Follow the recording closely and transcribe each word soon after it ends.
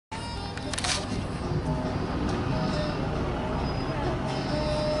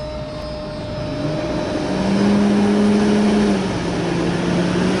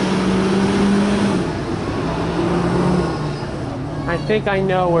think I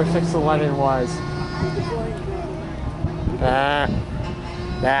know where 611 was.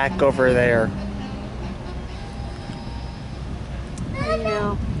 Back over there. How do you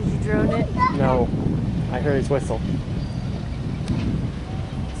know? Did you drone it? No. I heard his whistle.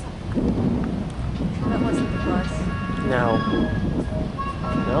 That wasn't the bus. No.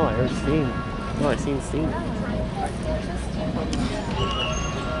 No, I heard steam. No, I seen steam.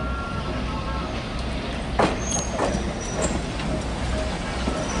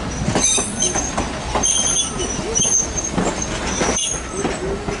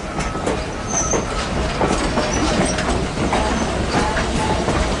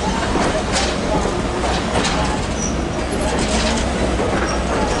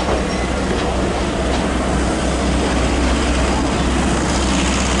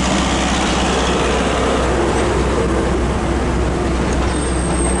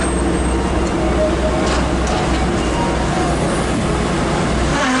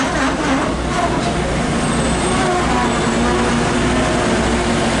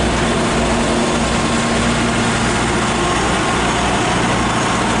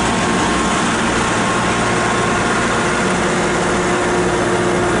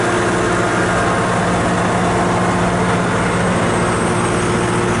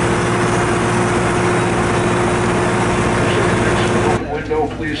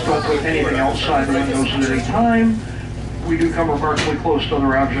 Please don't put anything outside the windows at any time. We do come remarkably close to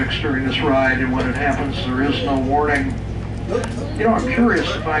other objects during this ride, and when it happens, there is no warning. You know, I'm curious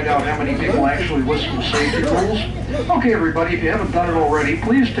to find out how many people actually listen to safety rules. Okay, everybody, if you haven't done it already,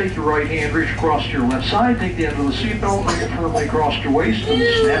 please take your right hand, reach across to your left side, take the end of the seatbelt, bring it firmly across your waist, and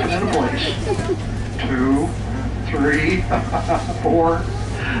snap it into place. 2, 3, 4.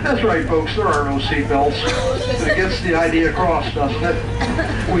 That's right, folks, there are no seatbelts. It gets the idea across, doesn't it?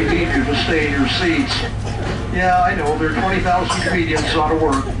 We need you to stay in your seats. Yeah, I know, there are 20,000 comedians out of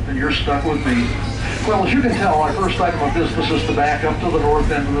work, and you're stuck with me. Well, as you can tell, our first item of business is to back up to the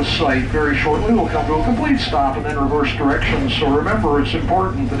north end of the site. Very shortly, we'll come to a complete stop and then reverse directions. So remember, it's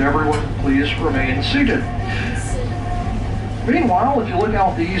important that everyone please remain seated. Meanwhile, if you look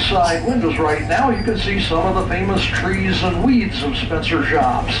out the east side windows right now, you can see some of the famous trees and weeds of Spencer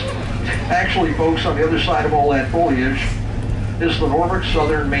Shops. Actually, folks, on the other side of all that foliage is the Norfolk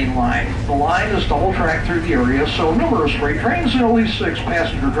Southern Main Line. The line is double track through the area, so numerous freight trains and at least 6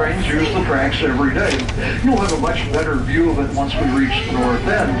 passenger trains use the tracks every day. You'll have a much better view of it once we reach the north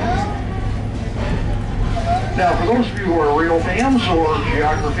end. Now, for those of you who are rail fans or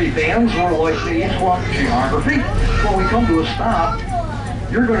geography fans or like me, love geography, when we come to a stop,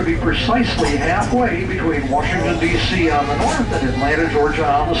 you're going to be precisely halfway between Washington, D.C. on the north and Atlanta, Georgia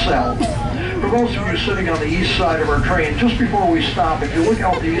on the south. For those of you sitting on the east side of our train, just before we stop, if you look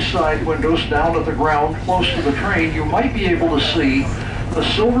out the east side windows down at the ground close to the train, you might be able to see a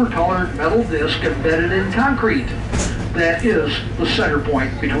silver-colored metal disc embedded in concrete. That is the center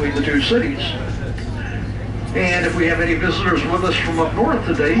point between the two cities. And if we have any visitors with us from up north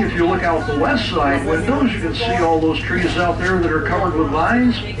today, if you look out the west side windows, you can see all those trees out there that are covered with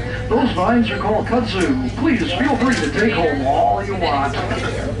vines. Those vines are called kudzu. Please feel free to take home all you want.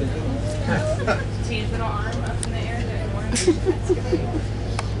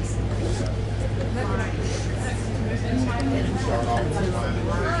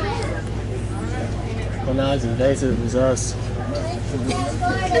 Well, not as invasive as us.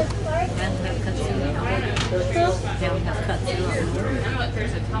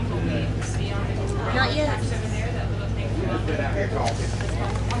 Not yet.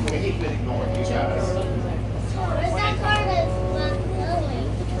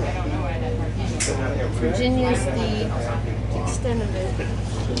 Virginia's the extent of it.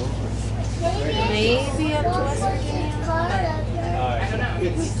 Maybe up to West Virginia.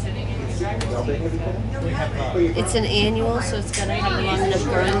 It's an annual, so it's got to have a long enough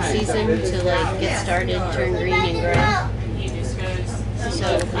growing season to like get started, turn green and grow. So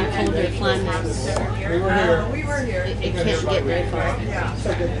in colder climates, it can't get very far. Yeah.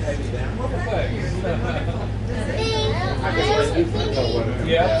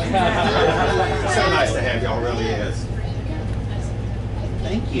 So nice to have y'all, really is.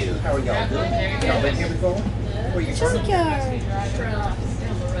 Thank you. How are y'all doing? Y'all been here before? Where are you from?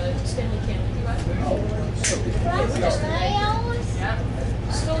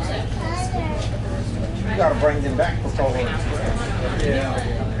 You gotta bring them back for Polar Express.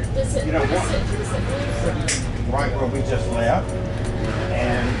 Yeah. You know what? Right where we just left,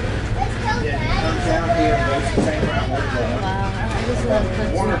 and it comes down here and goes the same route we're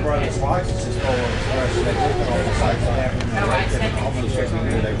going. Warner Brothers licenses Polar Express. They look at all the sites that have almost every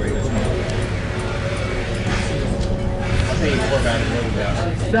year they bring us home. me more about it a little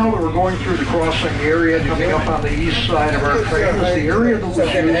bit. Now that we're going through the crossing area, coming up on the east side of our train is the area that was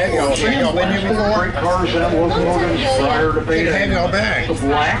used for freight cars and locomotives prior to painting. The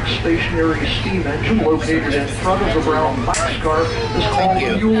black stationary steam engine located in front of the brown boxcar is called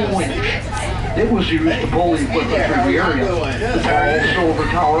the mule winch. It was used to pull the equipment through the area. The tall silver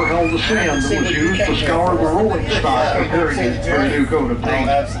tower held the sand that was used to scour the rolling stock, preparing it for a new coat of paint.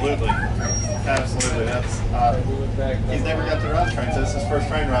 Absolutely. Absolutely. That's he's never got to ride trains. That's his first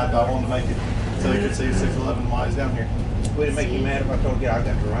train ride, but I wanted to make it so he could see 611 miles down here. Would it make you mad if I told you I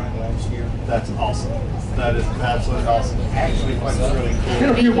got to run it last year? That's awesome. That is absolutely awesome. Actually, what's really cool. In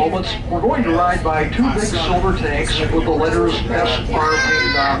a few moments, we're going to ride by two big silver tanks with the letters SR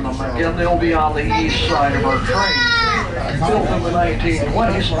painted on them. Again, they'll be on the east side of our train. Built in the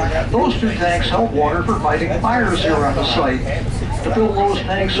 1920s, those two tanks held water for fighting fires here on the site. To fill those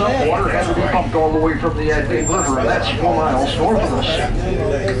tanks up, water had to be pumped all the way from the Edwin River, and that's 4 miles north of us.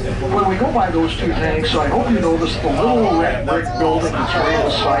 When we go by those two tanks, I hope you notice the little red brick building that's right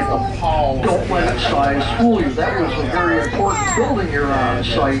beside them. Don't let its size fool you. That was a very important building here on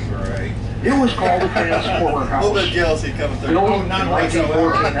site. It was called the Transformer House. A little bit of jealousy coming through. Built in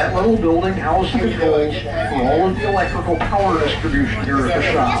 1914, that little building housed the controls for all of the electrical power distribution here at the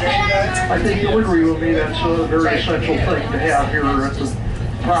shop. I think you'll agree with me that's a very essential thing to have here at the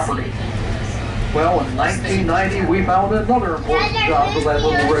property. Well, in 1990, we found another important job for that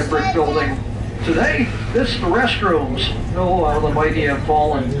little red brick building. Today, it's the restrooms. Oh, how the mighty have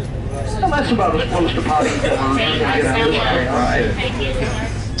fallen. Well, that's about as close to potty conversion as we get on this train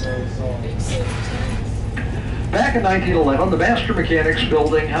ride. Back in 1911, the Master Mechanics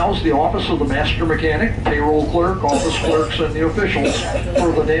building housed the office of the Master Mechanic, payroll clerk, office clerks, and the officials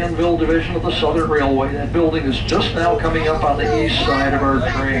for the Danville Division of the Southern Railway. That building is just now coming up on the east side of our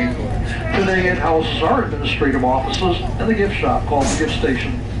train. Today it houses our administrative offices and the gift shop called the Gift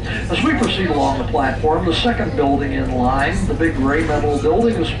Station. As we proceed along the platform, the second building in line, the big gray metal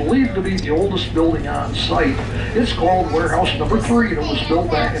building, is believed to be the oldest building on site. It's called Warehouse Number 3, and it was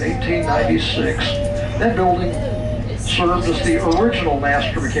built back in 1896. That building served as the original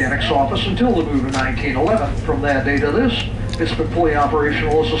Master Mechanic's office until the move in 1911. From that day to this, it's been fully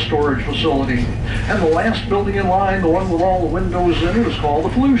operational as a storage facility. And the last building in line, the one with all the windows in it, is called the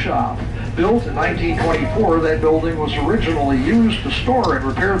Flue Shop. Built in 1924, that building was originally used to store and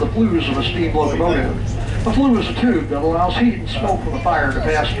repair the flues of a steam locomotive. A flue is a tube that allows heat and smoke from the fire to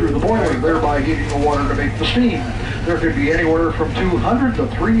pass through the boiler, thereby heating the water to make the steam. There could be anywhere from 200 to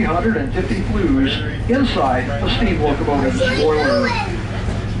 350 flues inside a steam locomotive's boiler.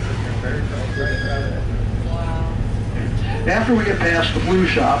 After we get past the Flue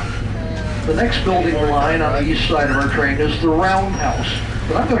Shop, the next building in line on the east side of our train is the Roundhouse.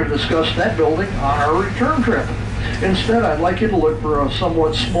 But I'm going to discuss that building on our return trip. Instead, I'd like you to look for a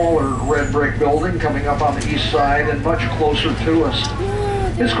somewhat smaller red brick building coming up on the east side and much closer to us.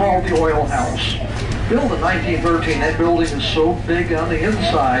 It's called the Oil House. Built in 1913, that building is so big on the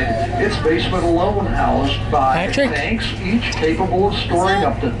inside, its basement alone housed 5 tanks, each capable of storing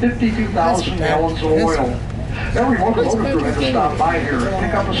up to 52,000 gallons of oil. Every locomotive crew had to stop by here and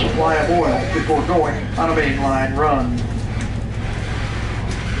pick up a supply of oil before going on a mainline run.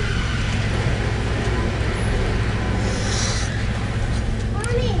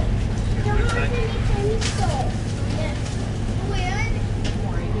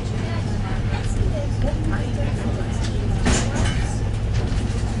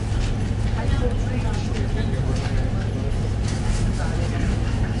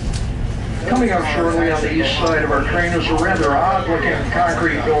 Coming up shortly on the east side of our train is a rather odd-looking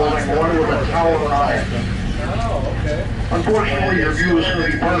concrete building, one with a tower on it. Unfortunately, your view is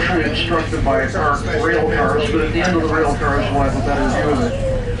going to be partially obstructed by parked rail cars, but at the end of the rail cars we'll have a better view of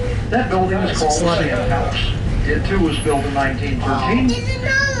it. That building is called the Sand House. It too was built in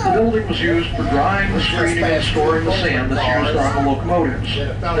 1913. The building was used for drying, screening, and storing the sand that's used on the locomotives.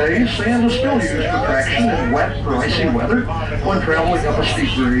 Today, sand is still used for traction in wet or icy weather, when traveling up a steep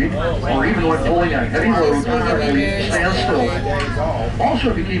grade, or even when pulling a heavy load to complete standstill. Also,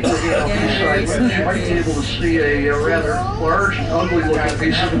 if you keep looking out these side windows, you might be able to see a rather large and ugly-looking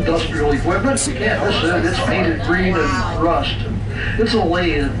piece of industrial equipment. You can't miss it. It's painted green and rust. It's a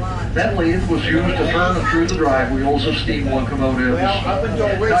lathe. That lathe was used to turn and through the drive wheels of steam locomotives. Now,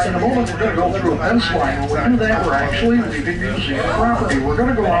 in a moment, we're going to go through a fence line. When we do that, we're actually leaving museum property. We're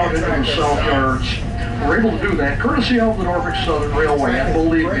going to go out into the south yards. We're able to do that courtesy of the Norfolk Southern Railway, and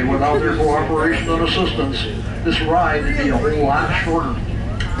believe me, without their cooperation and assistance, this ride would be a whole lot shorter.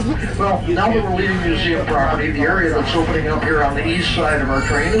 Well, now that we're leaving museum property, the area that's opening up here on the east side of our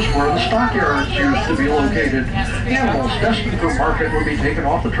train is where the stockyards used to be located. Animals destined for market would be taken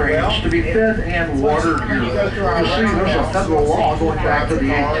off the trains to be fed and watered here. You see, there's a federal law going back to the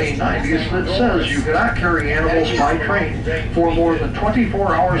 1890s that says you cannot carry animals by train for more than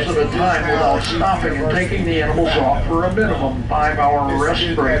 24 hours at a time without stopping and taking the animals off for a minimum 5-hour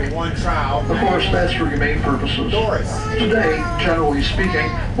rest break. Of course, that's for humane purposes. Today, generally speaking,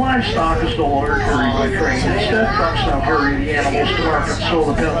 livestock is no longer carried by train. Instead, trucks now carry the animals to market, so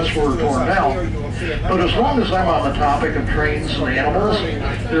the pens were torn down. But as long as I'm on the topic of trains and animals,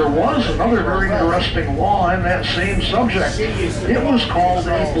 there was another very interesting law in that same subject. It was called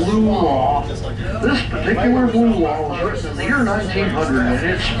a blue law. This particular blue law was written in the year 1900, and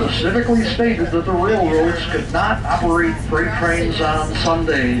it specifically stated that the railroads could not operate freight trains on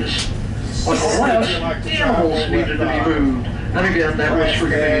Sundays. Unless animals needed to be moved. And again, that was for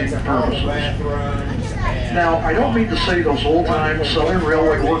humane purposes. Now, I don't mean to say those old-time Southern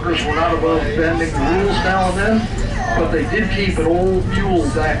Railway workers were not above bending the rules now and then, but they did keep an old mule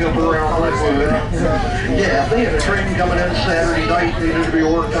back up around Lakewood. Yeah, if they had a train coming in Saturday night, needed to be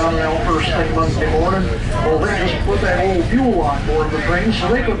worked on now first thing Monday morning, well, they just put that old mule on board the train so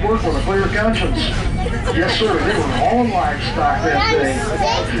they could work with a clear conscience. Yes, sir, they were hauling livestock that day.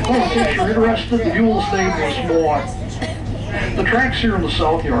 Well, in case you're interested, the mule's name was Maud. The tracks here in the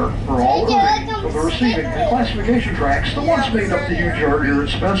South Yard are all of the receiving and classification tracks that once made up the huge yard here at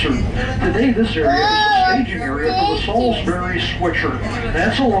Spencer. Today, this area is the staging area for the Salisbury Switcher.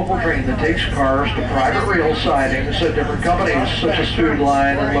 That's a local train that takes cars to private rail sidings at different companies, such as Food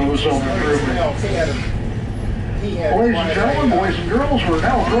Line and Lowe's Home Improvement. Well, ladies and gentlemen, boys and girls, we're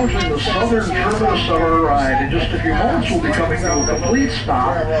now approaching the southern terminus of our ride. In just a few moments, we'll be coming to a complete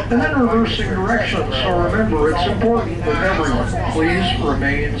stop and then reversing directions. So remember, it's important that everyone please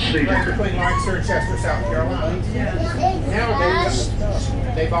remain seated. Between Lancaster and Chester, South Carolina. Nowadays,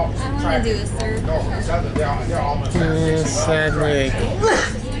 they've all I want to do a third. north and southern. They're almost at 65. Sadly,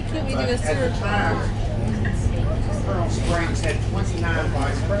 Why can't we do a At the third? time, Colonel Springs had 29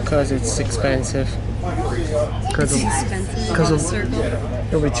 vice presidents. because it's expensive. Because Expensive. Because a of- circle.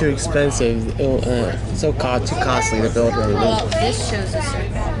 it'll be too expensive. Too costly to build one of Well, those. this shows a circle.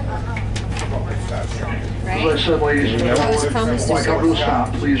 As I Right? said, ladies and I was gentlemen, promised when a I come to a circle.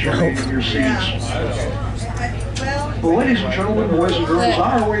 stop, please remain in your seats. Well, ladies and gentlemen, boys and girls,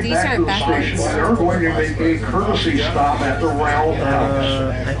 on our way These back to aren't the station, backwards. we are going to make a courtesy stop at the Roundhouse.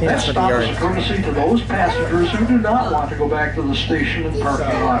 I think That that's for the stop is a yard. courtesy to those passengers who do not want to go back to the station and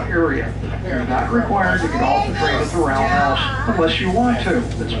parking lot area. You're not required to get off the train at the Roundhouse unless you want to.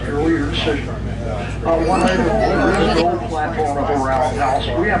 It's purely your decision. One item, there is no platform at the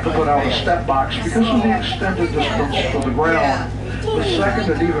Roundhouse. We have to put out a step box because of the extended distance to the ground. The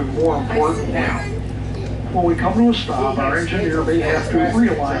second and even more important when we come to a stop, our engineer may have to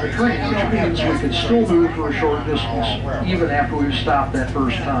realign the train, which means we can still move for a short distance, even after we've stopped that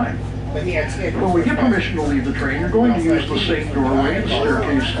first time. When we get permission to leave the train, you're going to use the same doorway and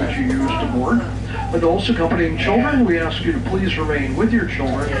staircase that you used to board. Adults accompanying children, we ask you to please remain with your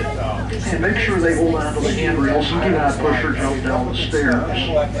children and make sure they hold on to the handrails and do not push or jump down the stairs.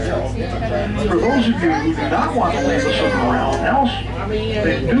 For those of you who do not want to leave us at the Roundhouse,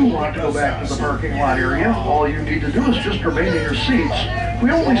 and do want to go back to the parking lot area, all you need to do is just remain in your seats.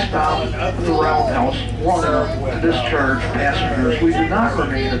 We only stop at the Roundhouse long enough to discharge passengers. We do not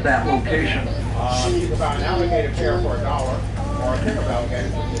remain at that location. You can buy an alligator pair for $1 or a pair of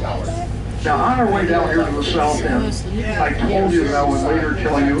alligators for $2. Now, on our way down here to the south end, I told you that I would later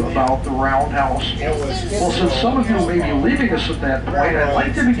tell you about the Roundhouse. Well, since some of you may be leaving us at that point, I'd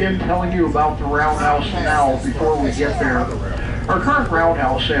like to begin telling you about the Roundhouse now before we get there. Our current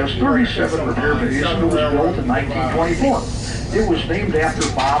Roundhouse has 37 repair bays and it was built in 1924. It was named after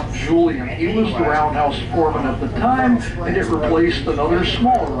Bob Julian. He was the Roundhouse foreman at the time, and it replaced another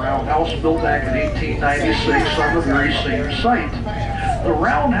smaller roundhouse built back in 1896 on the very same site. The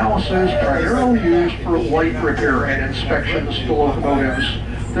Roundhouse is primarily used for light repair and inspections to locomotives.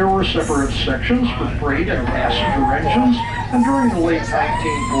 There were separate sections for freight and passenger engines, and during the late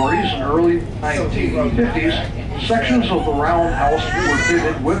 1940s and early 1950s, sections of the Roundhouse were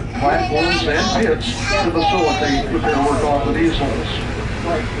fitted with platforms and pits to facilitate repair work on the diesels.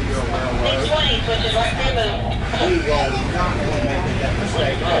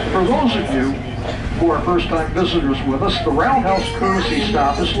 For those of you who are first-time visitors with us, the Roundhouse Courtesy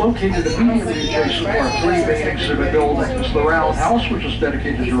Stop is located immediately adjacent to our three main exhibit buildings. The Roundhouse, which is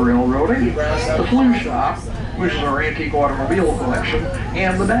dedicated to railroading, the Flue Shop, which is our antique automobile collection,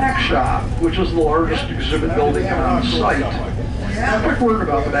 and the Back Shop, which is the largest exhibit building on site. A quick word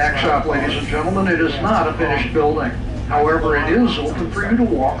about the back shop, ladies and gentlemen. It is not a finished building. However, it is open for you to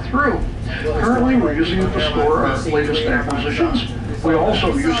walk through. Currently, we're using it to store our latest acquisitions. We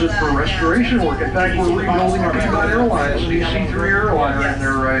also use it for restoration work. In fact, we're rebuilding our Peanut Airlines, an EC3 airliner in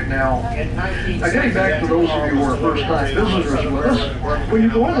there right now. Now, getting back to those of you who are first-time visitors with us, when you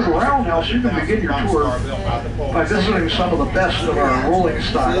go into the Roundhouse, you can begin your tour by visiting some of the best of our rolling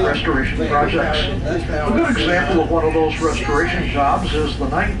stock restoration projects. A good example of one of those restoration jobs is the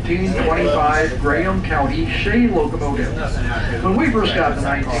 1925 Graham County Shea locomotive. When we first got the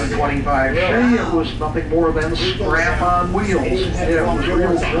 1925 Shea, it was nothing more than scrap on wheels. Yeah, it was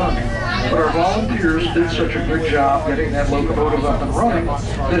real junk. But our volunteers did such a good job getting that locomotive up and running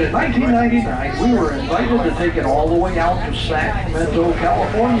that in 1999 we were invited to take it all the way out to Sacramento,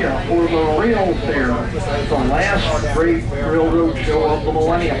 California for the Rail Fair, the last great railroad show of the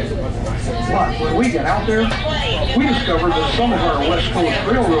millennium. But when we got out there, we discovered that some of our West Coast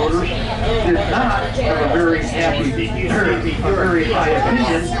railroaders did not have a very high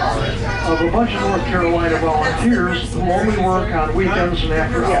opinion of a bunch of North Carolina volunteers who only work on weekends and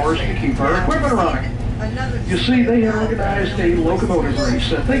after hours to keep our equipment running. You see, they had organized a locomotive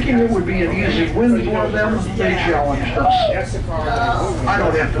race, and thinking it would be an easy win for them, they challenged us. I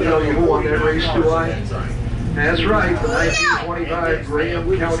don't have to tell you who won that race, do I? That's right, the 1925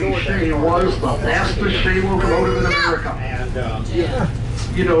 Graham County Shea was the fastest Shea locomotive in America.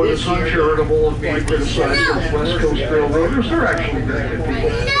 You know, it's uncharitable of me to criticize those West Coast railroaders. They're actually very good people,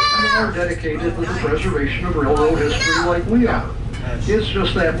 and they are dedicated to the preservation of railroad history like we are. It's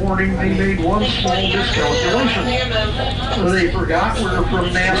just that morning they made one small miscalculation. They forgot we were from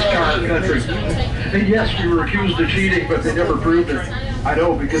NASCAR country. And yes, we were accused of cheating, but they never proved it. I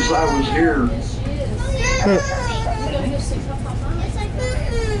know, because I was here.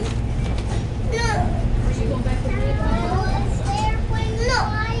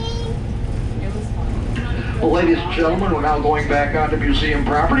 Well, ladies and gentlemen, we're now going back onto museum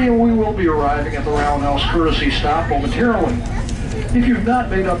property, and we will be arriving at the Roundhouse courtesy stop momentarily. If you've not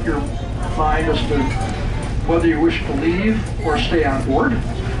made up your mind as to whether you wish to leave or stay on board,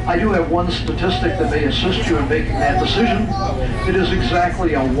 I do have one statistic that may assist you in making that decision. It is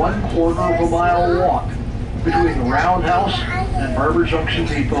exactly a 1/4 of a mile walk between the Roundhouse and Barber Junction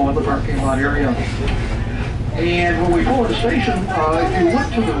Depot in the parking lot area. And when we pull at the station, if you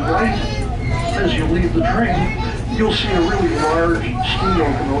look to the right as you leave the train, you'll see a really large steam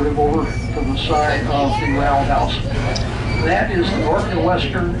locomotive over to the side of the Roundhouse. That is the North &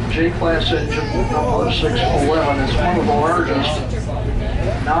 Western J-Class engine number 611. It's one of the largest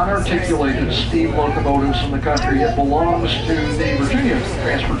non-articulated steam locomotives in the country. It belongs to the Virginia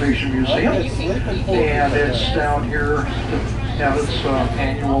Transportation Museum, and it's down here to have its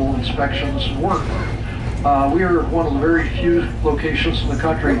annual inspections and work. We are one of the very few locations in the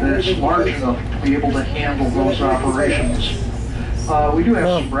country that's large enough to be able to handle those operations. We do have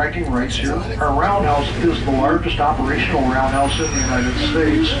some bragging rights here. Our Roundhouse is the largest operational roundhouse in the United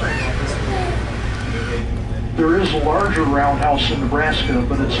States. There is a larger roundhouse in Nebraska,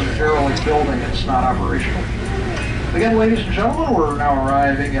 but it's an derelict building. It's not operational. Again, ladies and gentlemen, we're now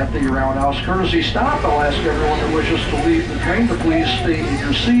arriving at the Roundhouse courtesy stop. I'll ask everyone that wishes to leave the train to please stay in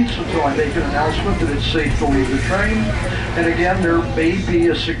your seats until I make an announcement that it's safe to leave the train. And again, there may be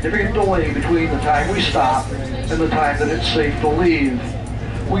a significant delay between the time we stop and the time that it's safe to leave.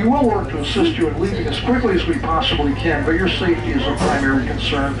 We will work to assist you in leaving as quickly as we possibly can, but your safety is a primary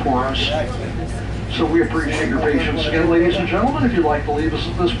concern for us. So we appreciate your patience. Again, ladies and gentlemen, if you'd like to leave us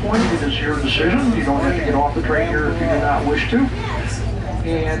at this point, it is your decision. You don't have to get off the train here if you do not wish to.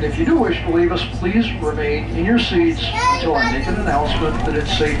 And if you do wish to leave us, please remain in your seats until I make an announcement that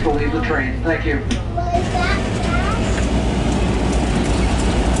it's safe to leave the train. Thank you.